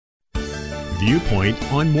Viewpoint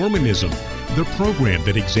on Mormonism, the program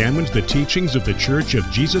that examines the teachings of the Church of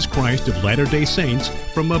Jesus Christ of Latter-day Saints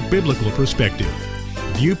from a biblical perspective.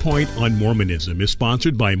 Viewpoint on Mormonism is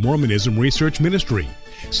sponsored by Mormonism Research Ministry.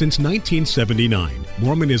 Since 1979,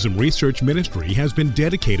 Mormonism Research Ministry has been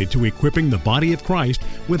dedicated to equipping the body of Christ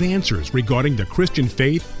with answers regarding the Christian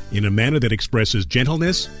faith in a manner that expresses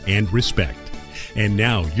gentleness and respect. And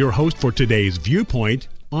now, your host for today's Viewpoint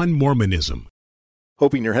on Mormonism.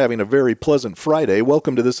 Hoping you're having a very pleasant Friday.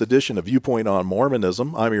 Welcome to this edition of Viewpoint on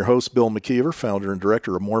Mormonism. I'm your host, Bill McKeever, founder and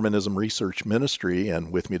director of Mormonism Research Ministry,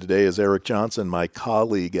 and with me today is Eric Johnson, my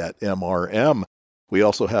colleague at MRM. We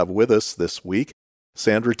also have with us this week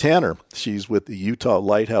Sandra Tanner. She's with the Utah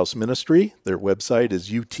Lighthouse Ministry. Their website is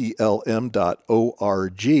utlm.org,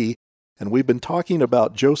 and we've been talking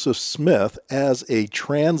about Joseph Smith as a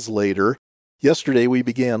translator. Yesterday, we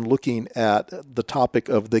began looking at the topic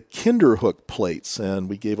of the Kinderhook plates, and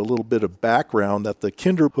we gave a little bit of background that the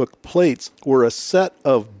Kinderhook plates were a set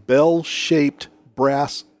of bell-shaped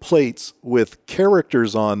brass plates with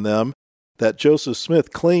characters on them that Joseph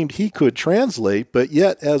Smith claimed he could translate, but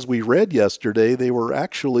yet, as we read yesterday, they were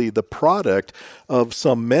actually the product of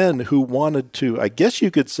some men who wanted to, I guess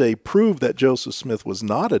you could say, prove that Joseph Smith was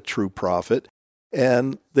not a true prophet,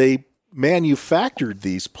 and they manufactured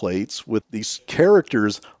these plates with these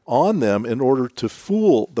characters on them in order to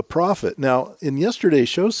fool the prophet. Now, in yesterday's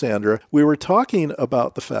show, Sandra, we were talking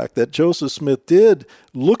about the fact that Joseph Smith did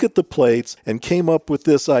look at the plates and came up with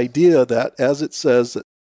this idea that, as it says,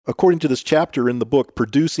 according to this chapter in the book,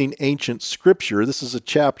 Producing Ancient Scripture, this is a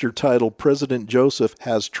chapter titled President Joseph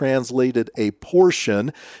Has Translated a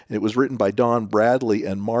Portion. It was written by Don Bradley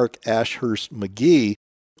and Mark Ashurst McGee.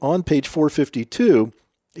 On page 452,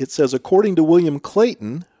 it says, according to William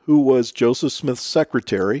Clayton, who was Joseph Smith's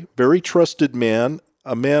secretary, very trusted man,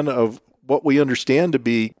 a man of what we understand to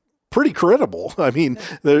be pretty credible. I mean,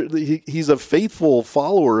 he's a faithful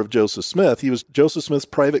follower of Joseph Smith. He was Joseph Smith's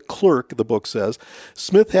private clerk, the book says.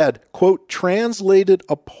 Smith had, quote, translated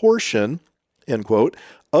a portion, end quote,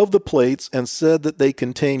 of the plates and said that they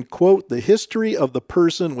contained, quote, the history of the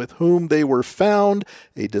person with whom they were found,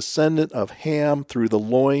 a descendant of Ham through the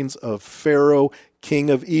loins of Pharaoh, king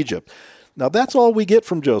of Egypt. Now, that's all we get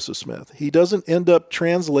from Joseph Smith. He doesn't end up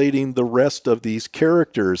translating the rest of these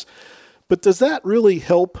characters. But does that really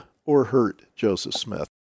help or hurt Joseph Smith?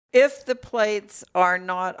 If the plates are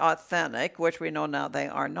not authentic, which we know now they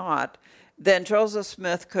are not, then Joseph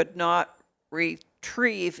Smith could not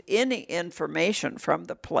retrieve any information from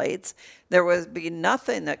the plates. There would be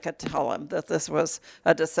nothing that could tell him that this was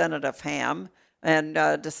a descendant of Ham and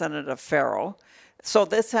a descendant of Pharaoh. So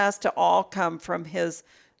this has to all come from his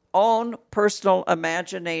own personal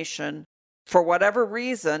imagination. For whatever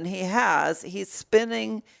reason he's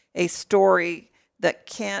spinning a story that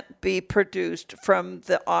can't be produced from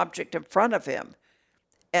the object in front of him.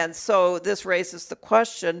 And so this raises the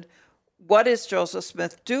question, what is Joseph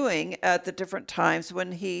Smith doing at the different times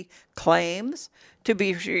when he claims to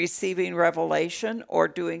be receiving revelation or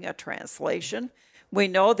doing a translation? We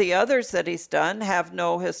know the others that he's done have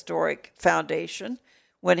no historic foundation.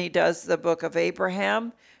 When he does the book of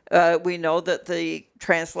Abraham, we know that the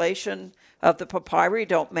translation of the papyri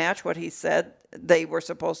don't match what he said they were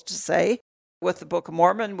supposed to say. With the Book of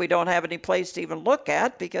Mormon, we don't have any place to even look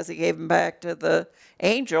at because he gave them back to the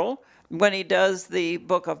angel. When he does the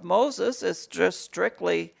book of Moses, it's just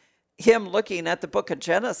strictly him looking at the book of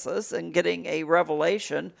Genesis and getting a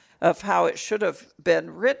revelation of how it should have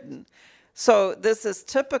been written. So this is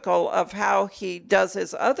typical of how he does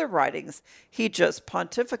his other writings. He just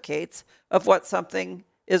pontificates of what something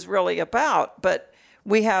is really about. But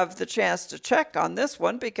we have the chance to check on this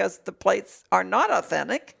one because the plates are not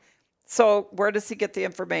authentic. So where does he get the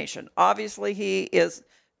information? Obviously, he is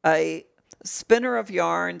a spinner of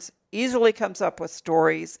yarns, easily comes up with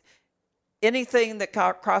stories. Anything that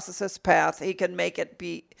crosses his path, he can make it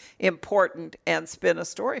be important and spin a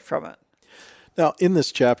story from it. Now, in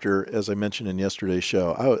this chapter, as I mentioned in yesterday's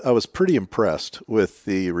show, I was pretty impressed with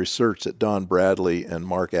the research that Don Bradley and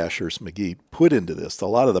Mark Ashurst McGee put into this. A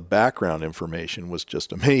lot of the background information was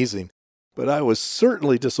just amazing. But I was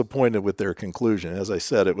certainly disappointed with their conclusion. As I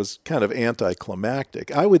said, it was kind of anticlimactic.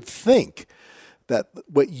 I would think that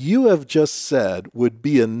what you have just said would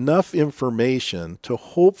be enough information to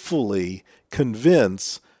hopefully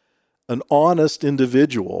convince an honest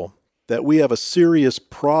individual that we have a serious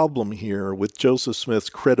problem here with Joseph Smith's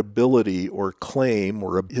credibility or claim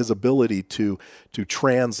or his ability to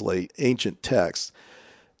translate ancient texts.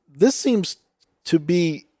 This seems to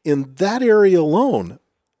be, in that area alone,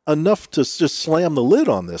 enough to just slam the lid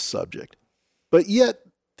on this subject. But yet,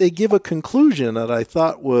 they give a conclusion that I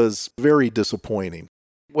thought was very disappointing.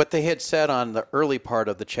 What they had said on the early part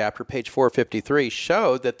of the chapter, page 453,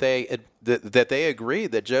 showed that they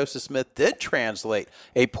agreed that Joseph Smith did translate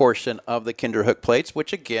a portion of the Kinderhook plates,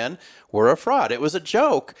 which again were a fraud. It was a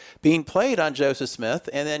joke being played on Joseph Smith,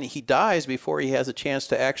 and then he dies before he has a chance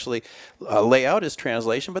to actually lay out his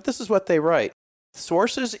translation. But this is what they write.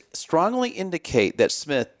 Sources strongly indicate that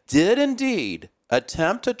Smith did indeed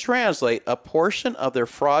attempt to translate a portion of their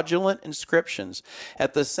fraudulent inscriptions.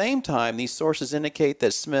 At the same time, these sources indicate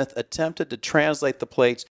that Smith attempted to translate the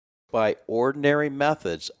plates by ordinary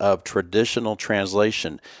methods of traditional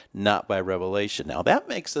translation, not by revelation. Now, that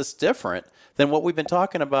makes this different than what we've been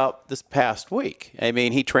talking about this past week. I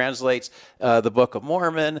mean, he translates the Book of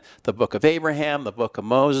Mormon, the Book of Abraham, the Book of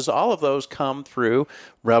Moses. All of those come through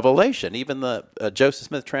revelation, even the Joseph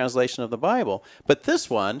Smith translation of the Bible. But this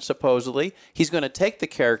one, supposedly, he's going to take the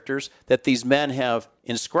characters that these men have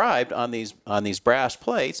inscribed on these brass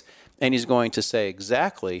plates, and he's going to say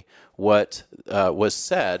exactly what was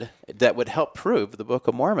said that would help prove the Book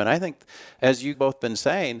of Mormon. I think, as you've both been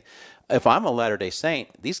saying, if I'm a Latter-day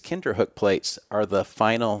Saint, these Kinderhook plates are the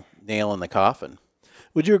final nail in the coffin.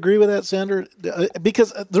 Would you agree with that, Sandra?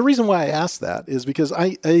 Because the reason why I ask that is because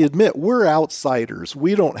I admit we're outsiders.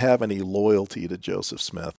 We don't have any loyalty to Joseph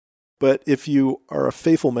Smith. But if you are a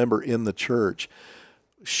faithful member in the church,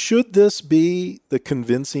 should this be the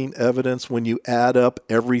convincing evidence when you add up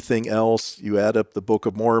everything else? You add up the Book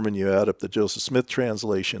of Mormon, you add up the Joseph Smith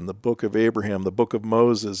translation, the Book of Abraham, the Book of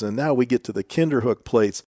Moses, and now we get to the Kinderhook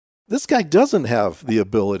plates. This guy doesn't have the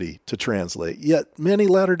ability to translate, yet many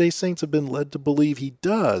Latter-day Saints have been led to believe he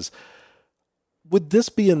does. Would this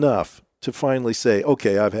be enough to finally say,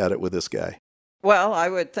 okay, I've had it with this guy? Well, I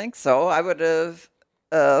would think so. I would have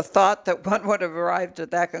thought that one would have arrived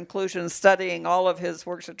at that conclusion studying all of his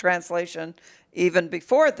works of translation even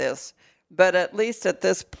before this. But at least at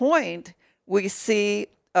this point, we see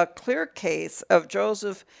a clear case of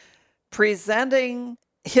Joseph presenting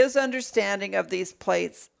his understanding of these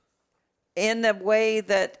plates in a way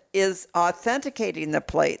that is authenticating the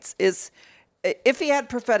plates. If he had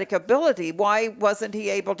prophetic ability, why wasn't he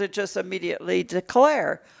able to just immediately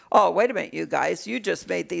declare, oh, wait a minute, you guys, you just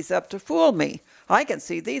made these up to fool me. I can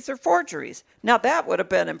see these are forgeries. Now, that would have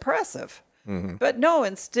been impressive. Mm-hmm. But no,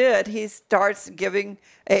 instead, he starts giving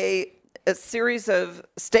a series of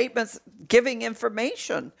statements, giving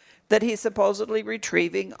information that he's supposedly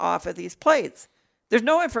retrieving off of these plates. There's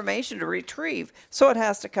no information to retrieve, so it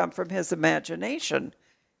has to come from his imagination.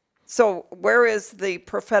 So where is the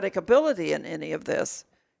prophetic ability in any of this?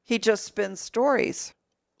 He just spins stories.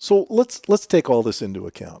 So let's take all this into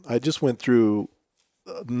account. I just went through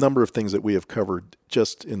a number of things that we have covered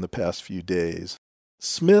just in the past few days.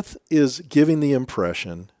 Smith is giving the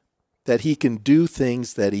impression that he can do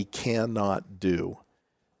things that he cannot do.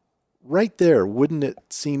 Right there, wouldn't it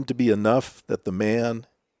seem to be enough that the man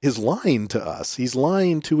is lying to us? He's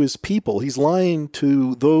lying to his people. He's lying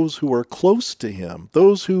to those who are close to him,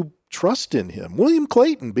 those who trust in him, William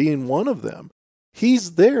Clayton being one of them.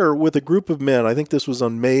 He's there with a group of men. I think this was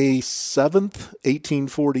on May 7th,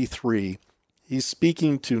 1843. He's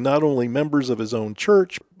speaking to not only members of his own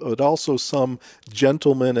church, but also some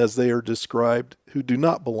gentlemen, as they are described, who do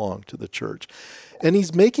not belong to the church. And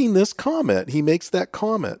he's making this comment. He makes that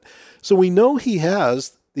comment. So we know he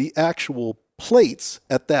has the actual plates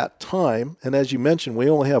at that time, and as you mentioned, we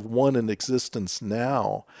only have one in existence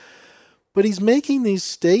now. But he's making these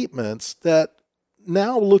statements that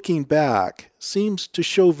now looking back seems to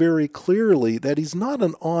show very clearly that he's not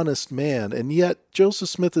an honest man, and yet Joseph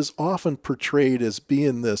Smith is often portrayed as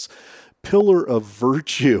being this pillar of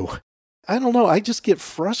virtue. I don't know, I just get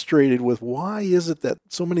frustrated with why is it that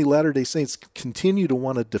so many Latter-day Saints continue to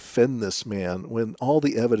want to defend this man when all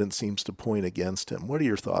the evidence seems to point against him. What are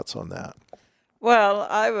your thoughts on that? Well,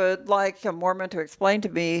 I would like a Mormon to explain to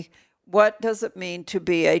me, what does it mean to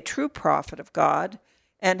be a true prophet of God,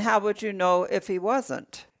 and how would you know if he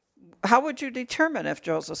wasn't? How would you determine if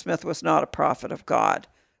Joseph Smith was not a prophet of God?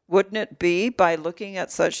 Wouldn't it be by looking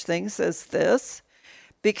at such things as this?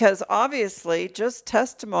 Because obviously just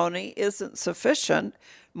testimony isn't sufficient.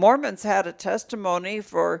 Mormons had a testimony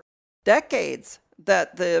for decades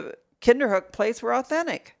that the Kinderhook plates were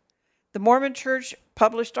authentic. The Mormon Church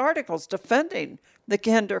published articles defending the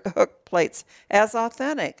Kinderhook plates as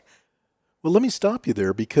authentic. Well, let me stop you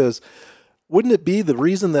there, because wouldn't it be the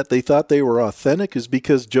reason that they thought they were authentic is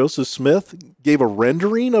because Joseph Smith gave a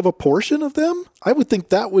rendering of a portion of them? I would think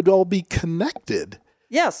that would all be connected.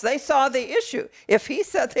 Yes, they saw the issue. If he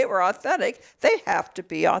said they were authentic, they have to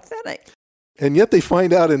be authentic. And yet they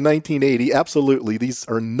find out in 1980, absolutely, these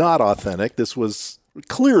are not authentic. This was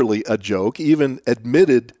clearly a joke, even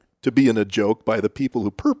admitted to being a joke by the people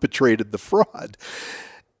who perpetrated the fraud.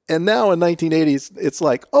 And now in 1980s, it's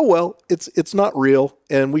like, oh, well, it's not real,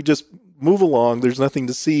 and we just move along. There's nothing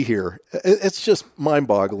to see here. It's just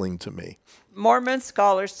mind-boggling to me. Mormon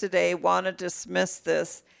scholars today want to dismiss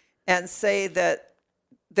this and say that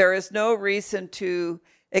there is no reason to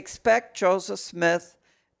expect Joseph Smith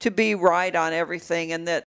to be right on everything, and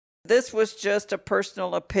that this was just a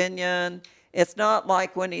personal opinion. It's not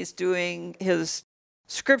like when he's doing his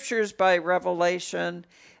scriptures by revelation,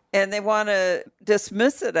 and they want to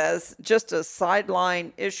dismiss it as just a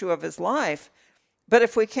sideline issue of his life. But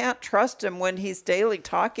if we can't trust him when he's daily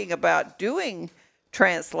talking about doing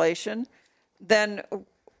translation, then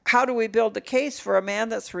how do we build the case for a man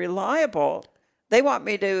that's reliable? They want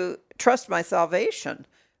me to trust my salvation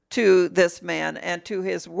to this man and to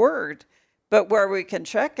his word. But where we can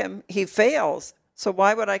check him, he fails. So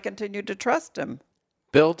why would I continue to trust him?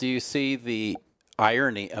 Bill, do you see the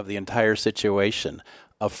irony of the entire situation?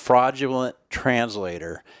 A fraudulent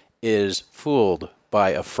translator is fooled by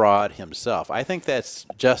a fraud himself. I think that's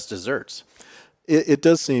just desserts. It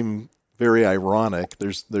does seem very ironic.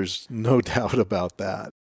 There's no doubt about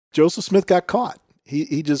that. Joseph Smith got caught.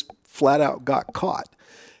 He just flat out got caught.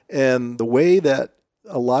 And the way that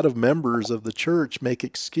a lot of members of the church make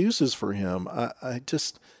excuses for him,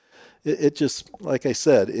 it just, like I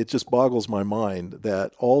said, it just boggles my mind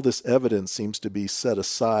that all this evidence seems to be set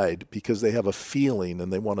aside because they have a feeling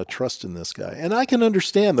and they want to trust in this guy. And I can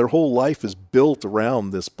understand their whole life is built around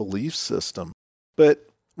this belief system. But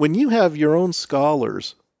when you have your own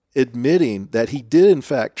scholars admitting that he did in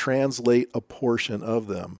fact translate a portion of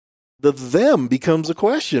them, the them becomes a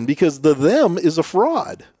question because the them is a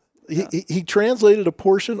fraud. He translated a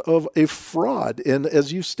portion of a fraud. And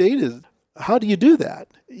as you stated, how do you do that?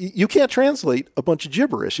 You can't translate a bunch of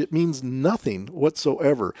gibberish. It means nothing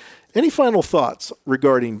whatsoever. Any final thoughts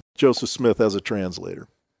regarding Joseph Smith as a translator?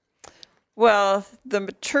 Well,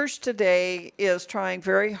 the church today is trying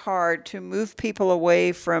very hard to move people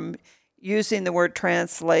away from using the word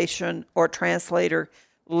translation or translator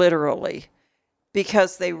literally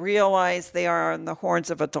because they realize they are on the horns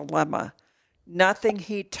of a dilemma. Nothing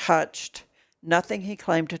he touched, nothing he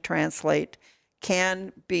claimed to translate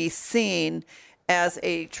can be seen as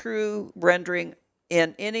a true rendering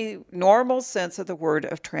in any normal sense of the word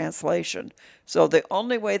of translation. So the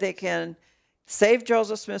only way they can save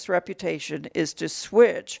Joseph Smith's reputation is to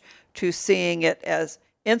switch to seeing it as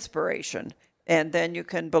inspiration. And then you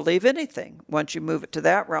can believe anything once you move it to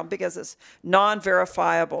that realm because it's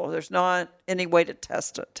non-verifiable. There's not any way to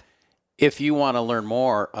test it. If you want to learn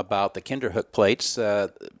more about the Kinderhook plates,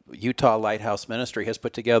 Utah Lighthouse Ministry has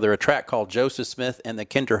put together a tract called Joseph Smith and the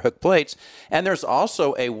Kinderhook Plates. And there's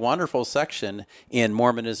also a wonderful section in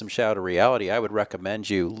Mormonism Shout of Reality. I would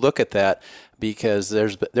recommend you look at that because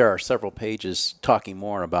there are several pages talking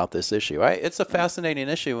more about this issue. It's a fascinating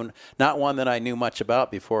issue and not one that I knew much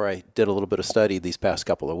about before I did a little bit of study these past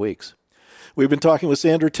couple of weeks. We've been talking with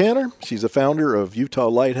Sandra Tanner. She's a founder of Utah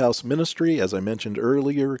Lighthouse Ministry. As I mentioned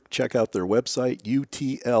earlier, check out their website,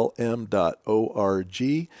 utlm.org.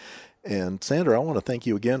 And Sandra, I want to thank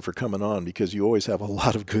you again for coming on because you always have a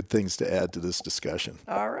lot of good things to add to this discussion.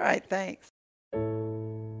 All right, thanks.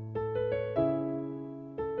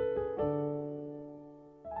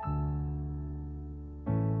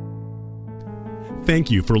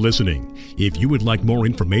 Thank you for listening. If you would like more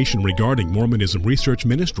information regarding Mormonism Research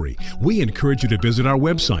Ministry, we encourage you to visit our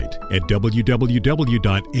website at www.mrm.org,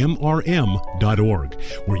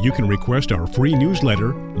 where you can request our free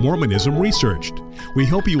newsletter, Mormonism Researched. We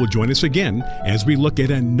hope you will join us again as we look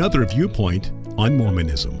at another viewpoint on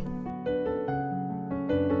Mormonism.